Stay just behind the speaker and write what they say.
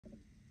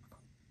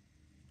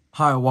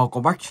Hi,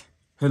 welcome back.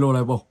 Hello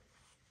level.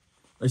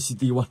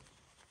 ACT1.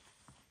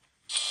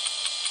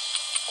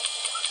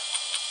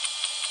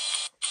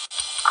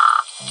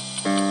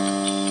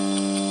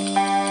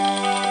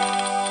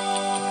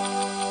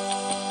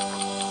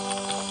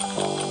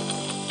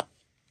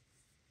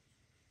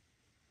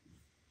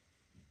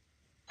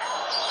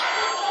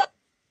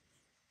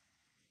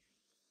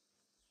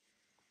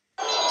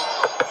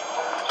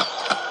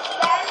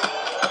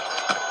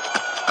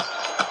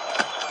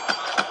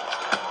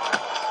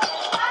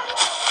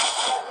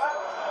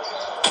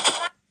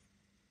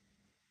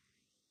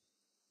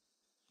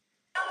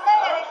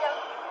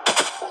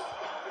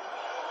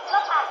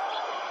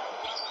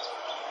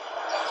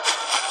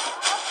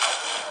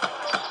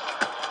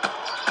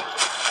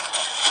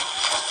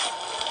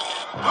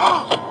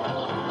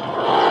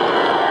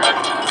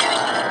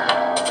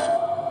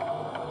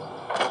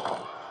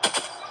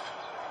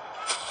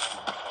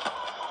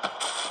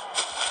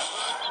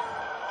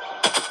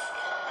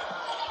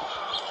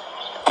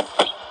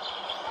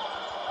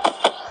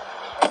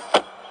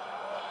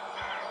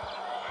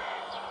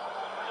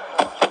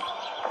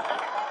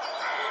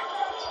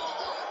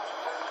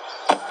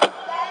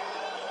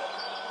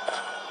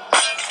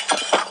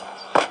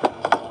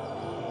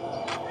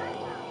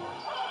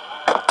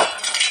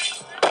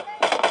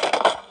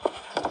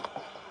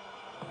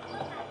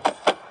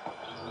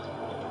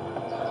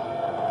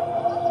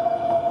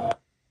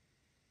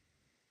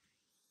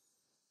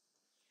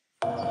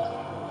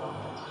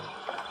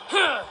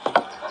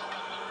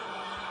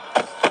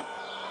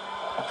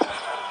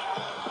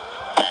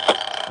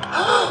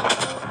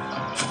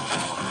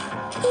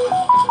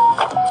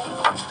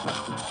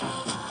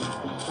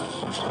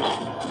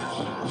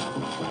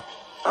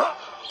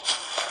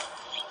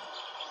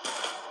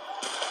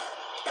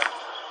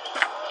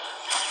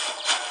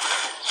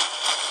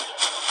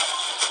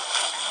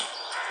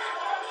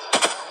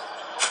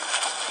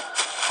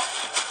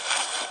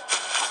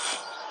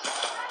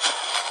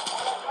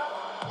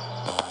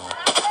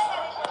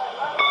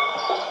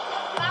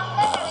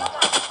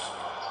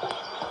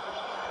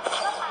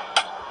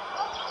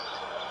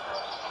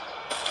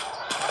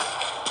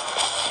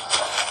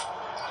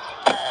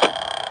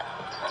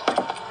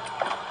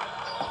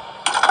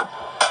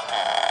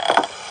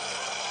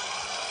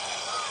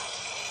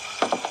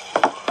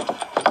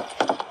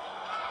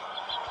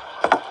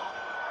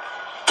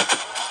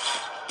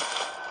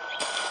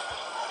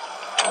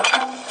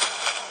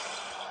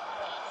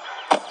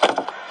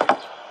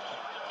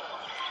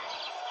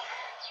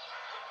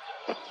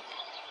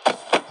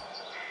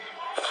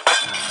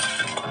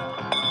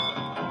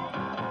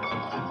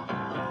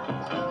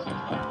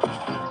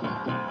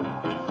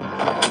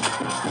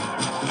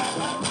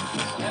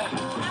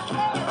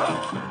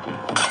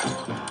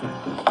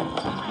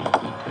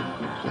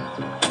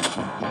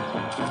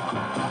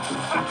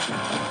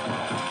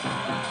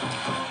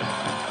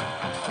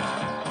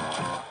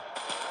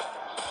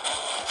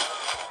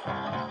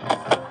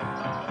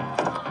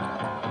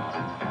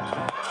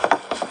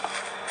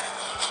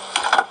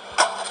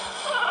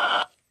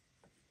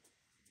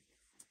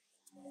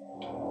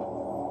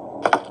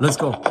 Let's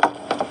go.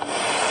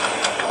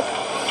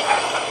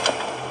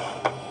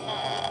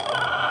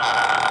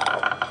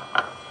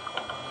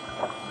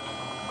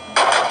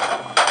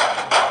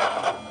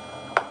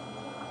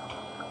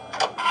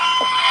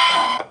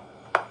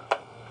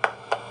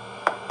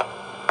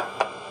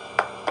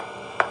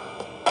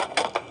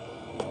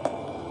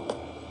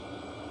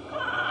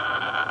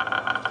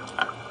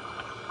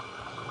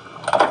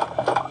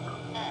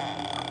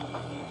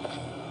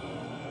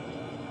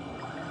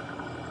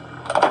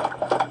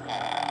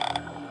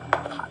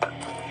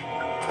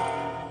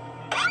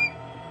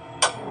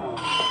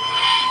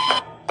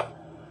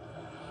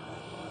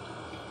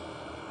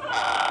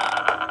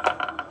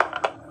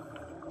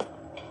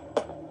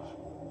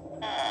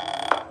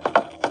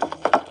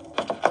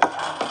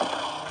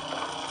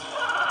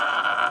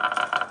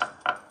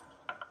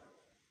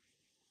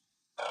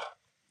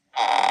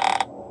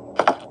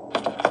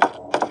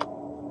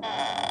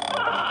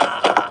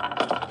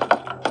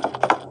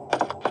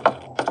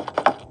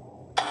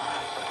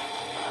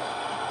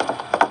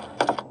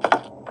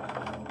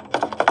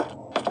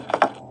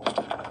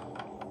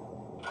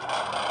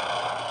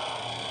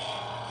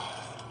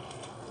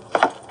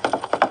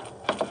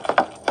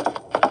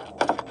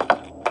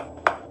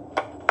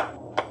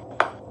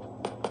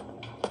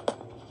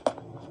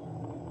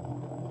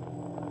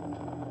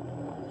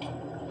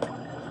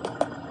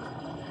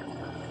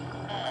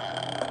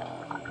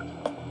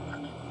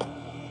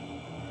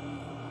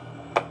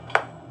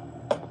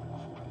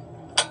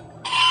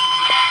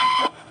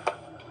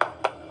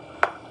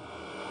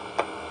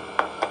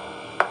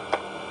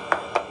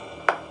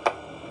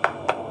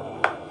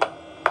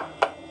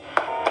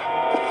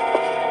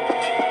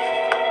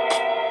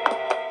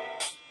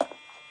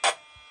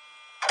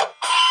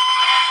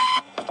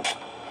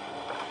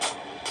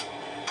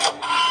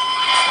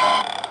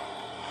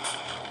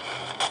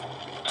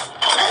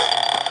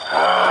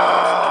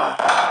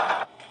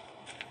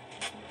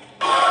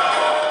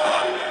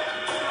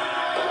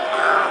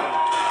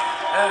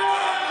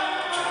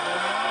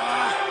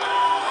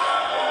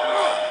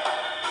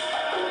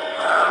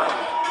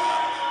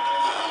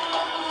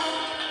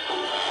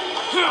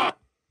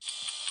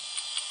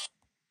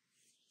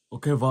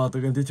 Ok, và tựa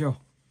game tiếp theo.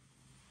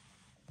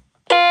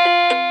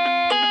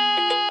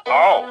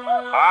 Oh,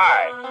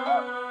 hi.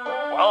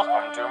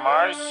 Welcome to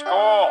my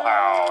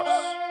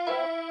schoolhouse.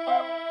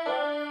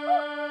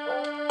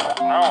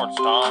 Now it's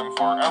time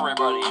for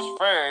everybody's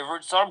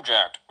favorite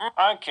subject.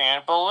 I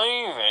can't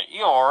believe it.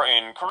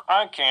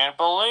 I can't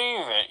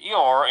believe it.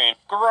 You're in.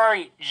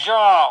 Great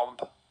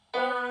job.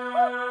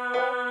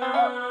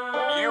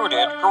 You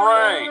did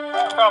great.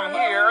 Come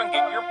here and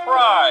get your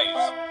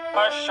prize.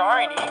 A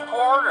shiny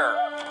quarter.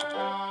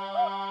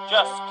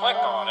 Just click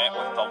on it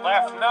with the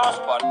left mouse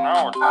button.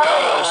 Now it's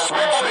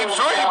Sweep.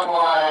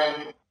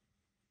 Someone.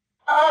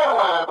 I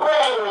want to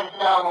play with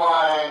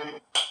someone.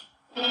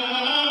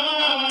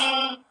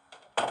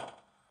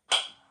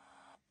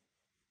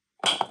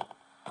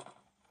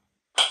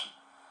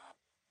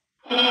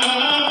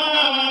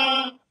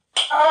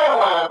 I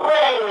want to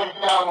play with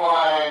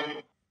someone.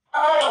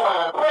 I want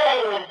to play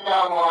with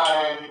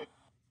someone.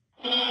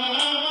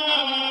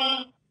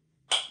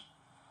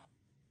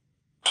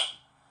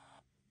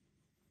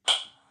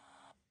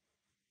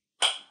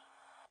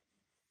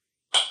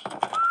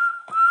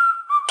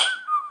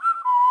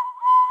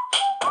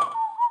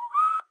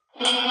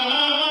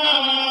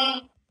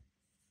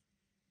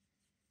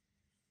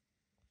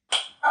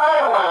 I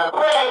want to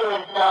play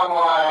with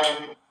someone.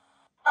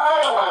 I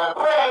want to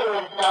play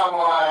with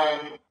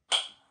someone.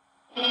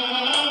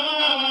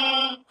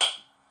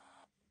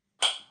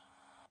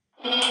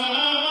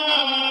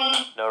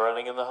 No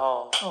running in the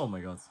hall. Oh my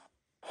god.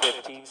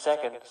 15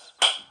 seconds.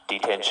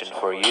 Detention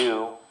for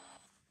you.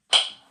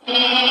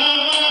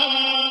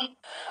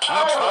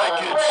 Looks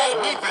like it's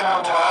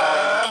sweeping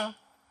time.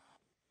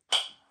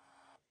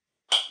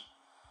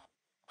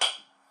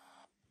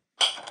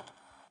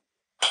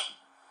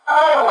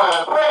 I want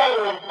to play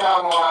with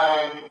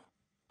someone.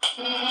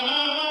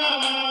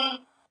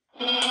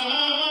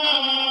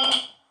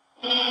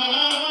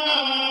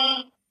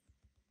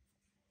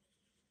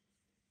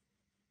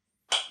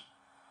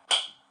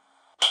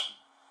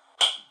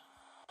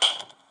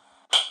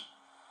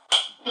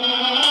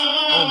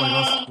 Oh my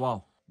god. Wow,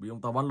 bị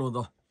ông ta bắn luôn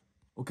rồi.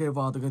 Ok,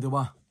 vào tựa game thứ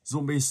 3,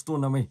 Zombie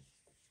Tsunami.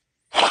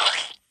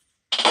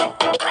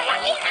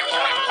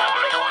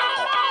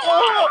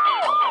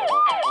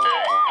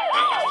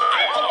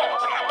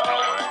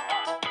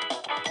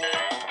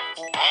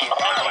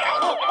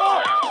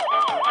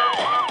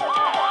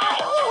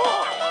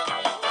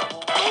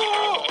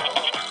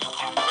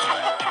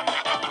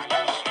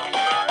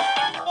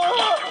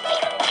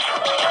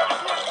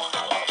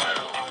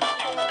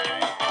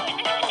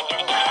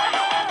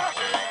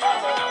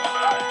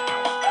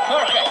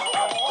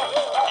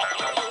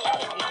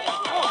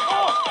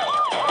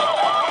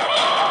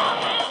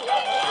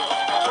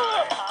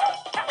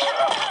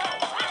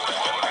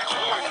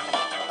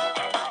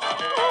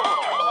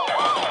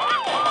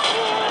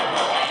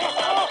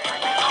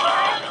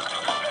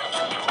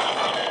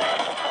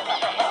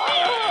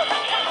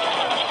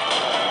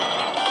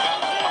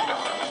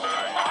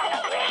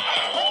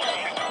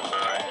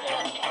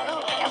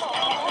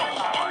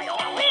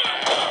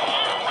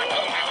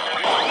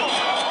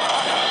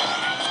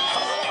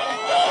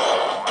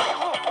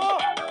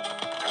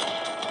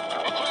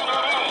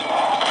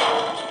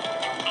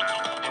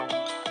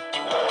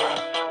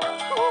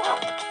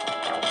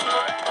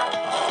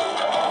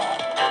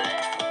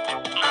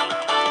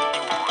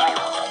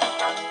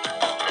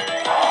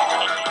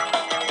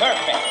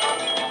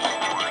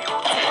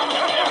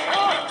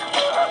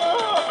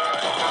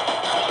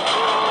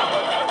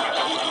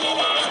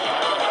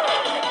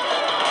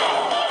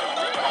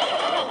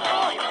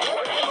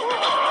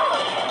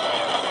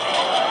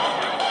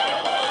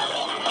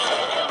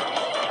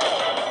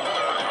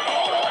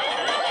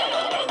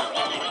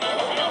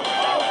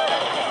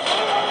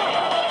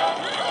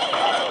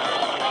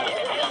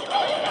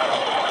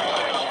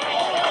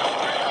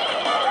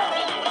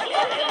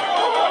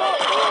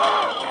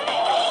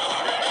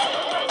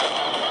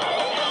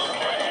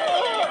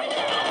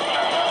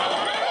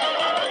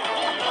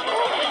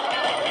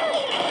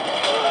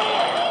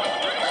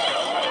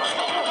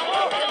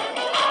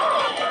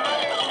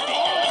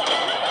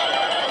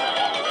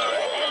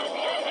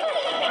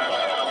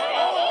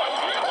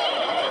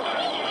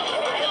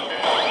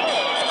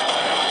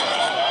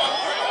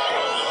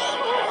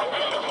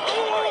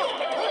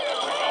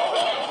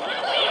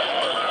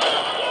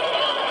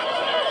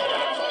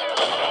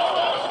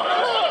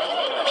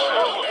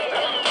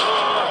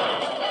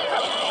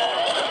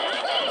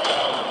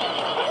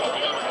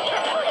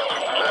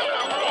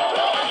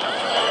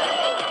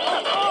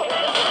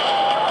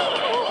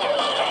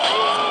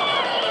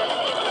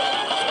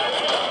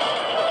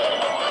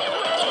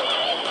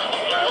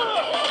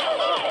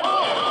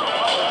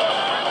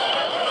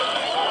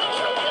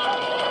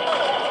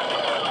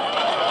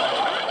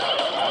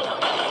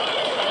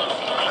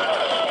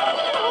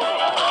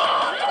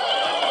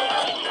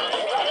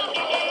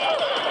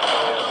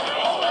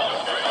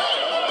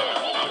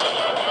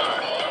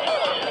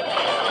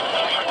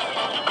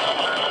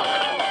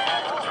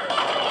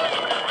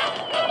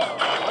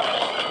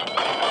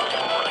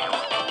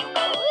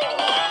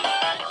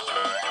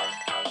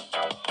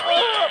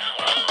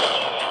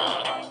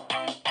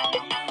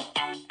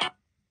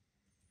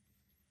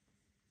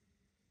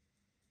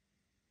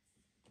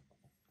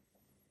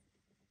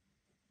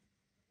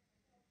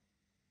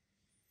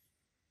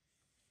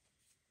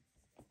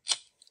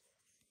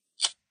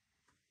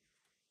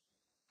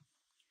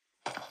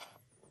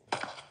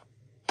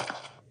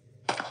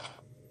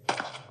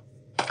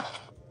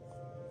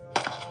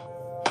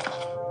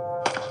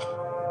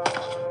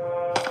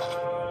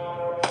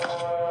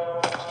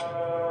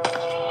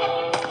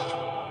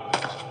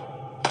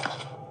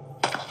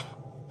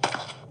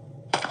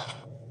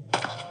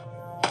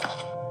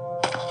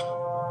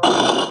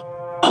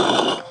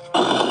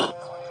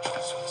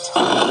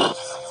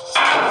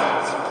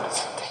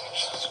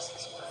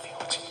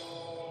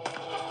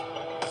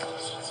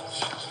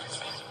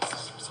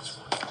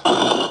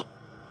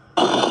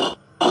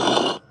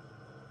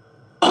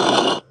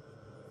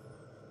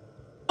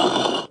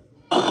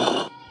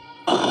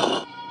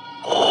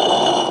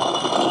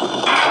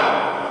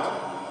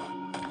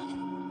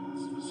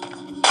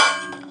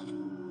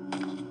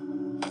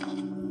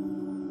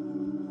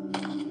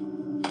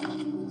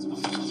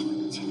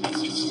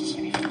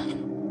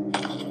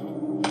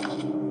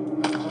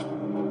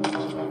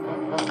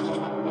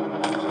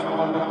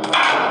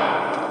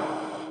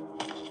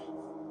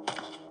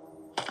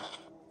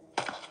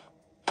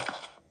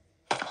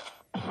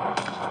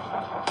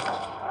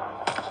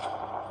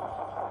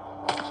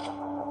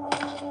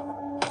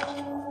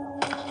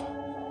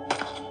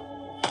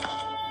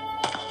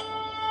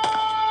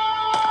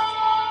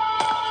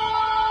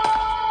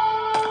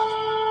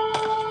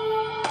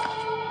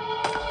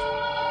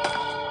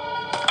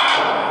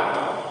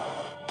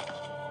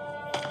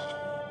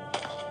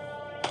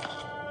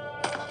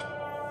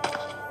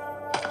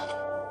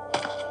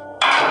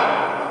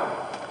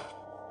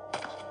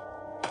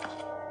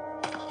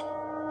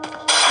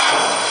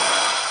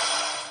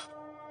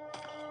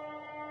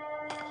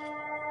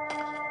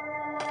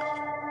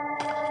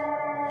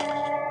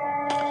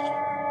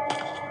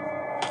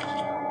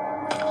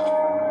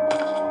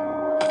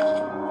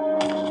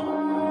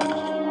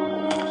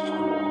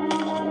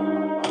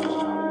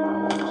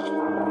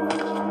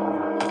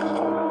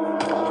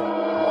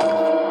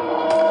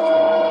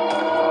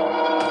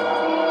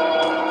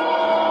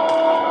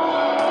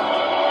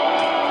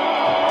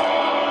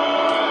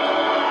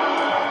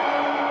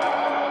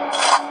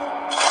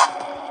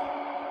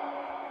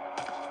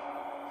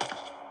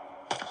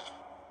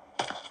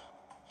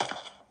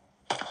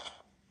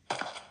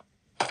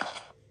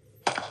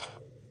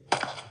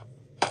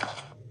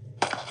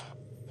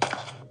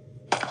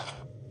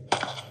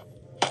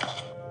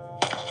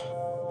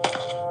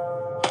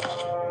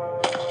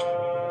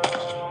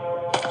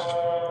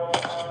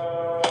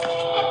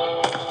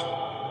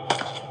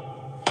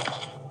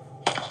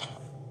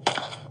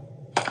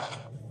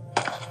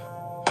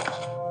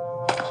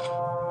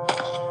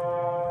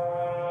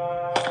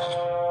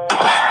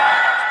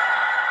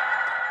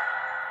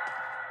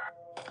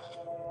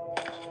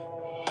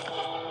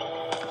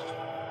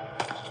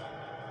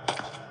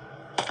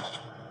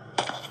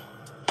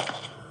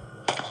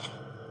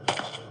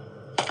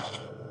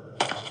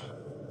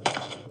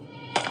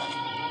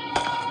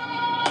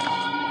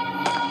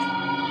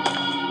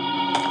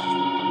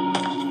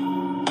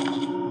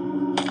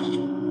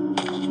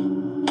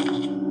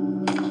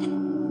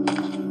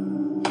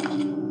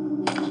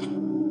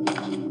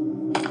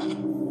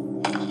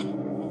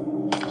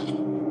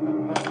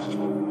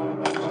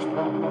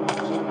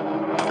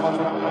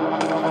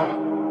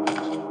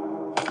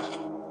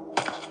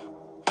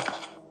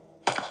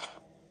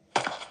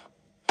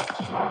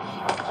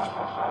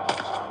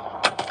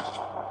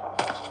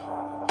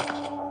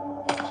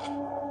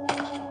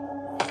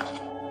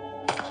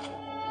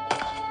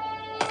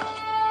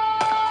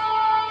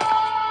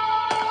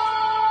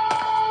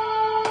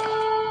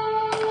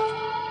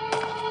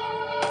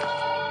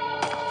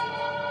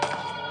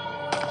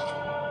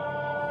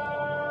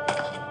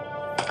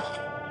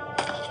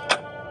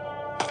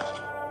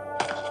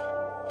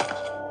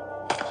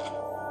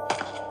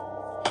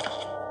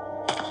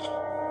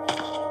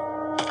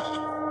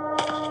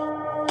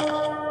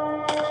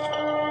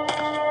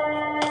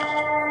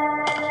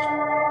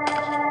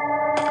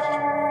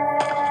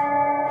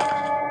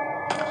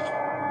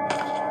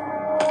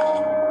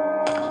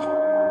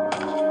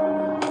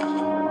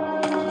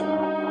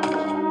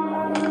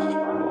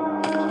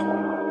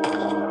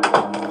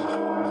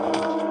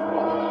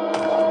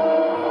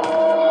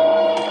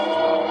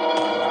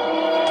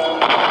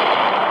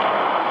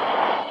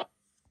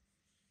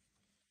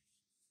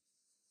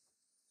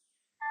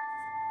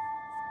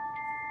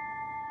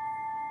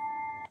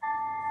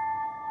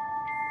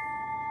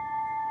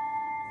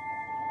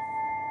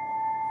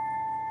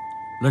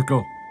 Let's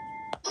go.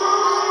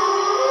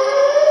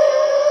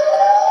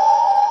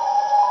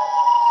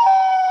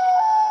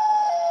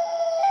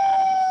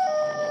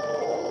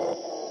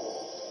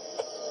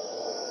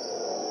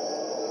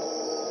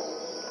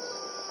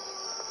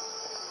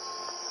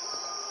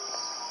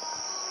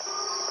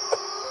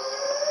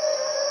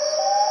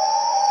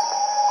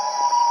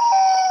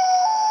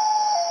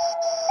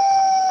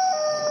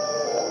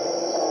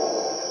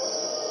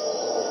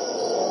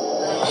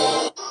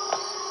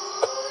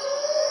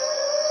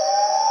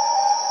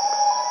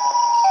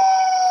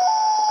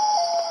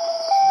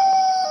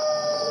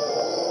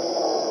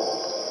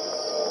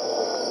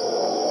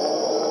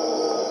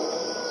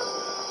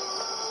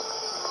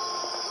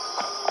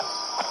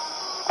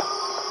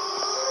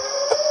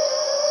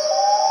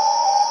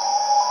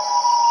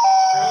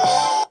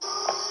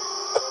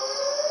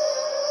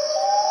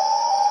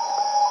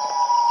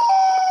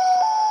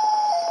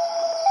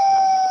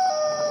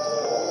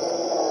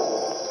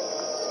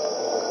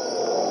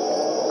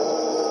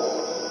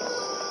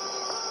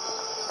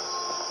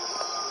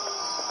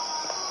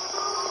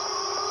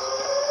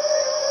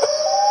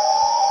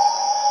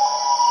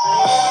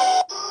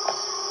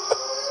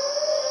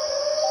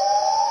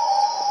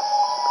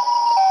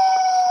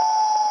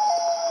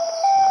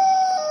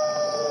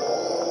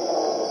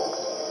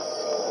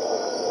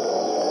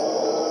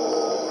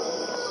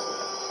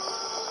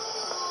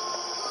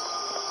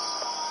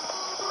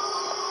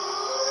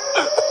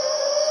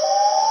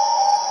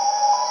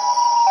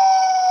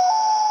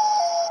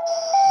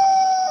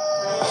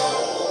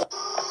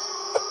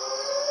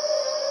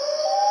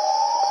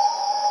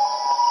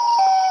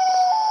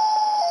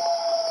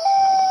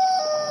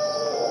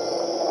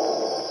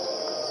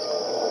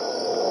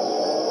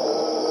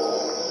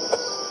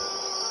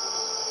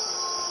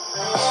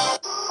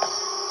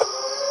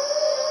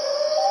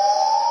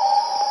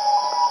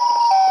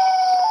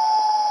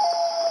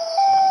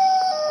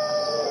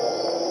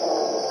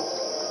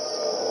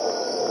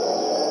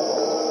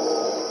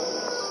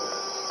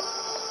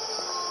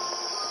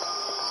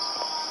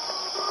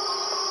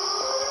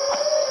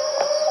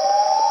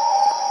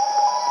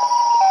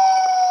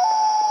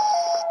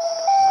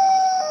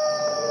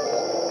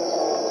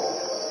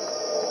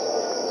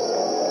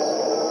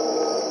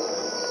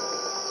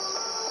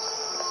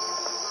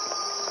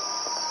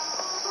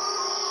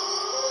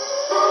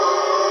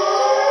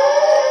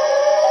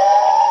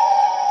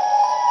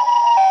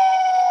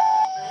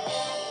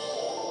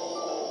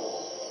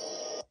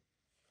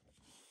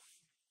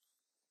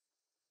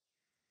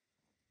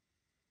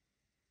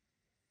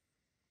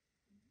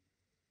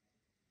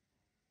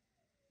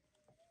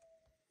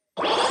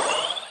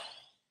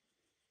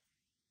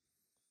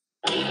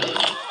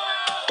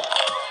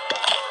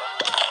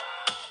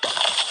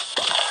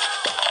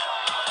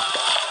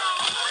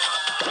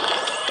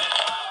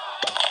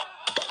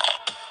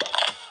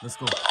 Let's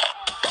go.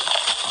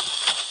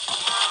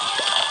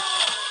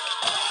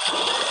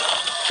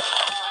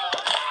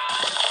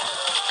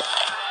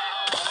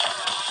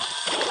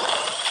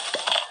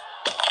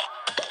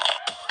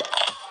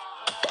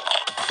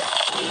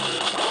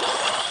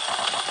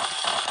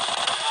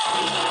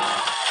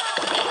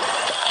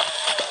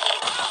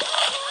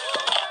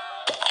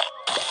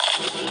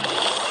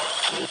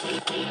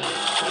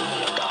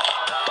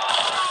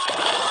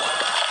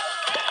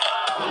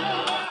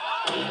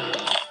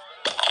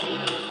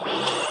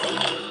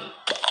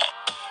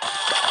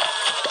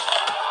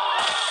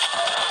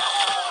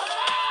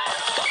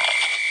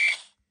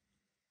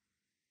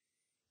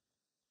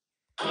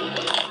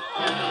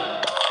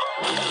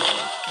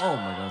 Oh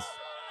my gosh.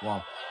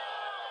 Wow.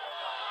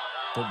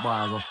 Top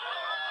 3 rồi.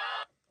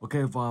 Ok,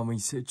 và mình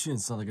sẽ chuyển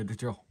sang cái tiếp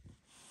theo.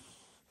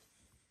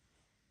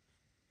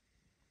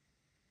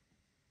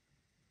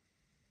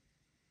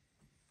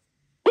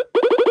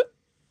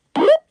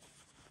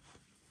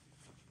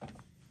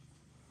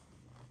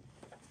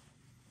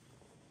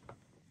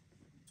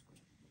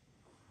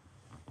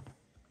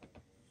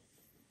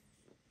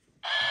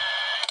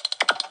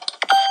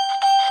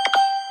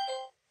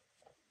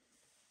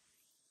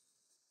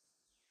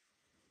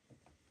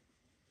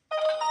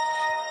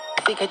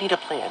 I think I need a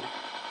plan.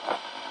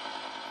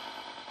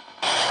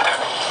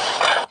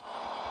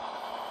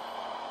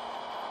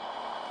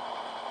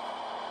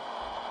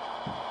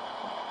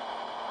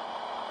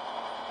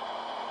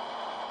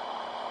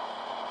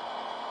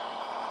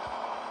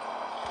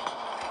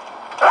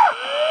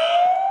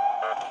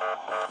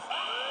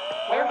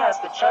 Where has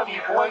the chubby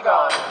boy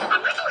gone?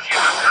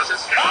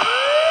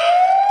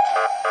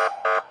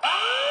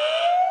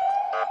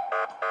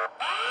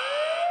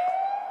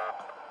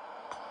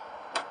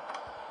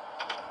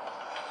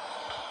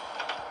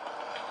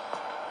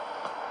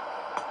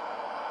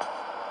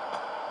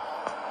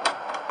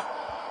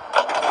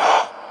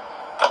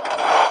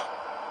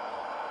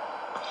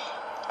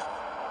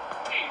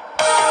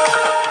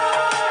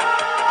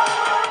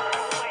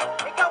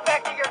 Go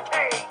back to your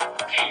cave!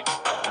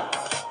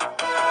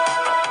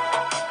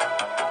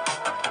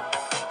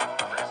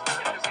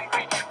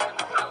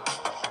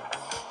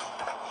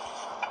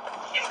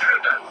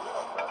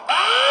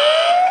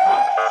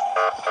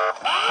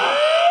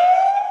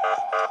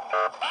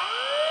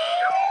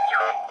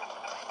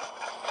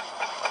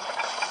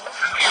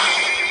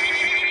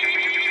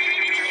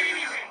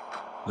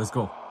 Let's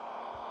go.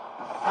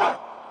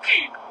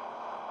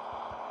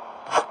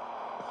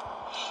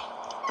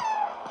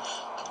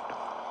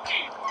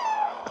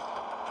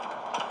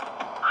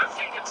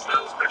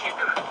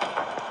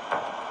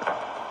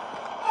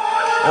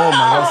 Oh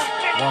my gosh.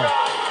 Wow.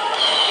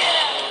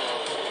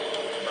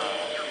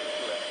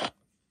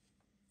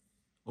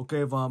 Ok,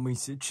 và mình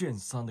sẽ chuyển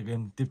sang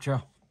game tiếp theo,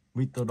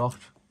 Mr. Dog.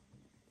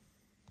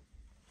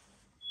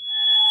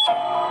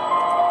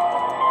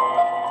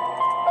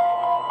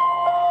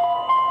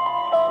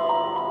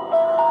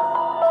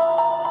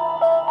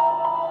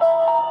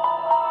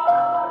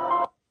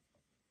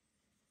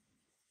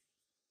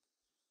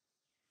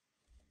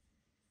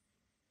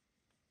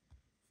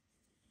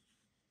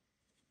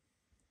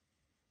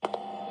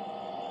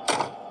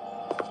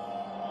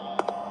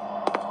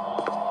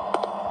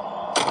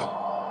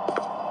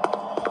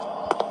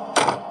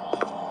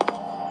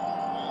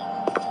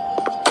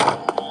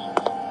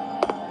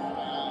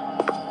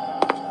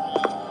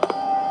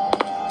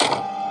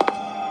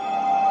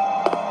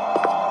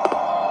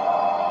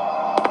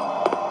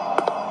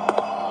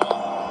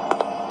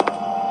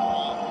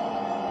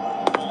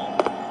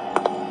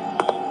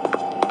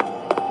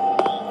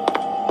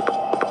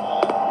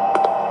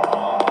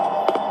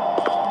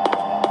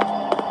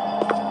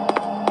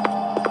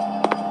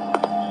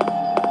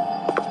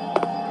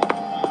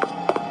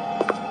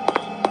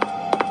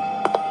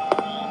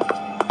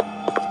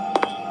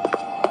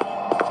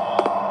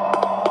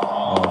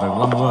 Đẹp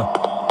 5 người.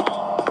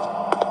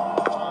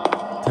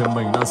 Thêm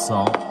mình đã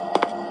 6.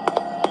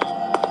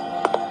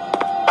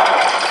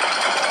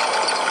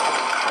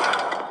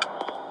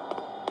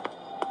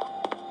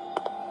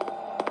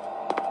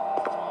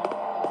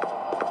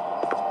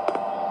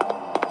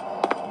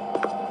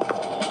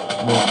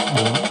 Một,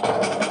 4.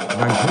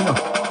 Nhanh thế nào.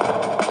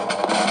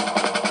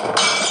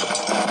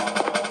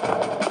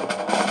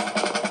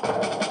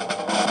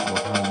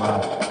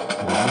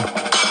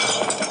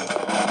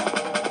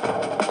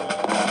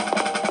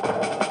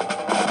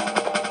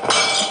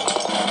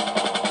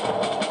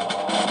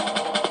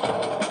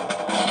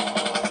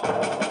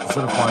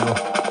 Rất là khoai luôn.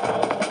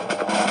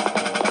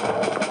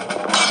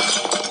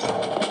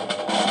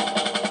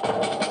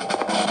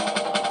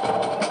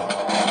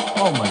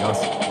 Oh my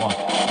gosh, wow.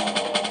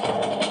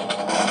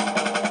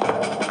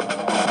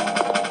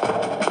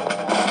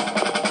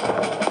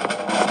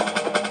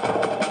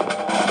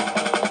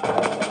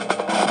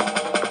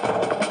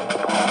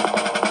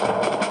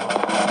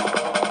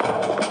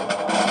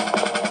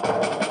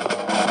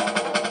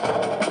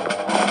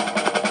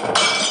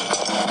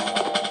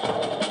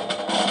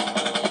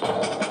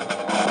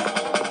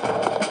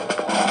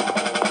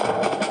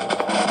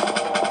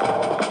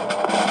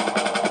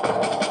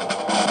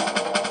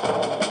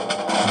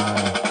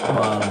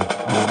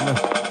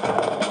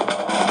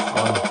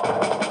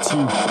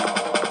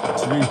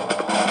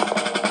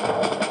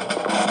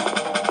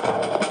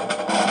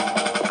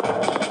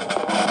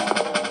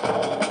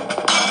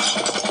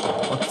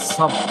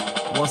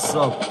 What's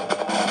up?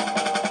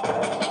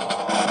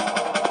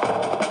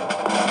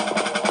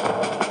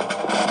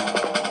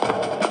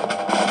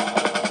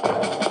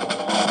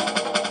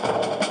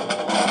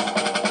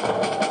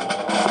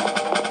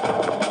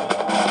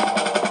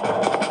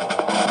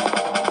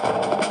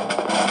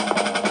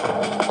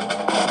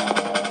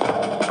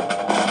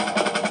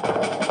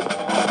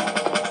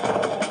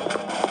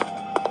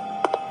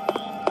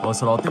 Và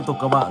sau đó tiếp tục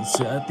các bạn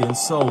sẽ tiến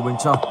sâu bên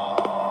trong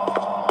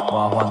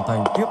và hoàn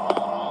thành tiếp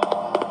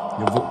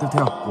nhiệm vụ tiếp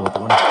theo của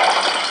tụi này.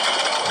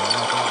 Đó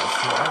là các bạn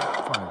sẽ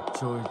phải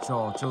chơi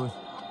trò chơi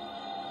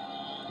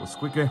của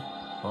Squid Game.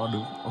 Đó,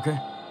 đứng. Ok.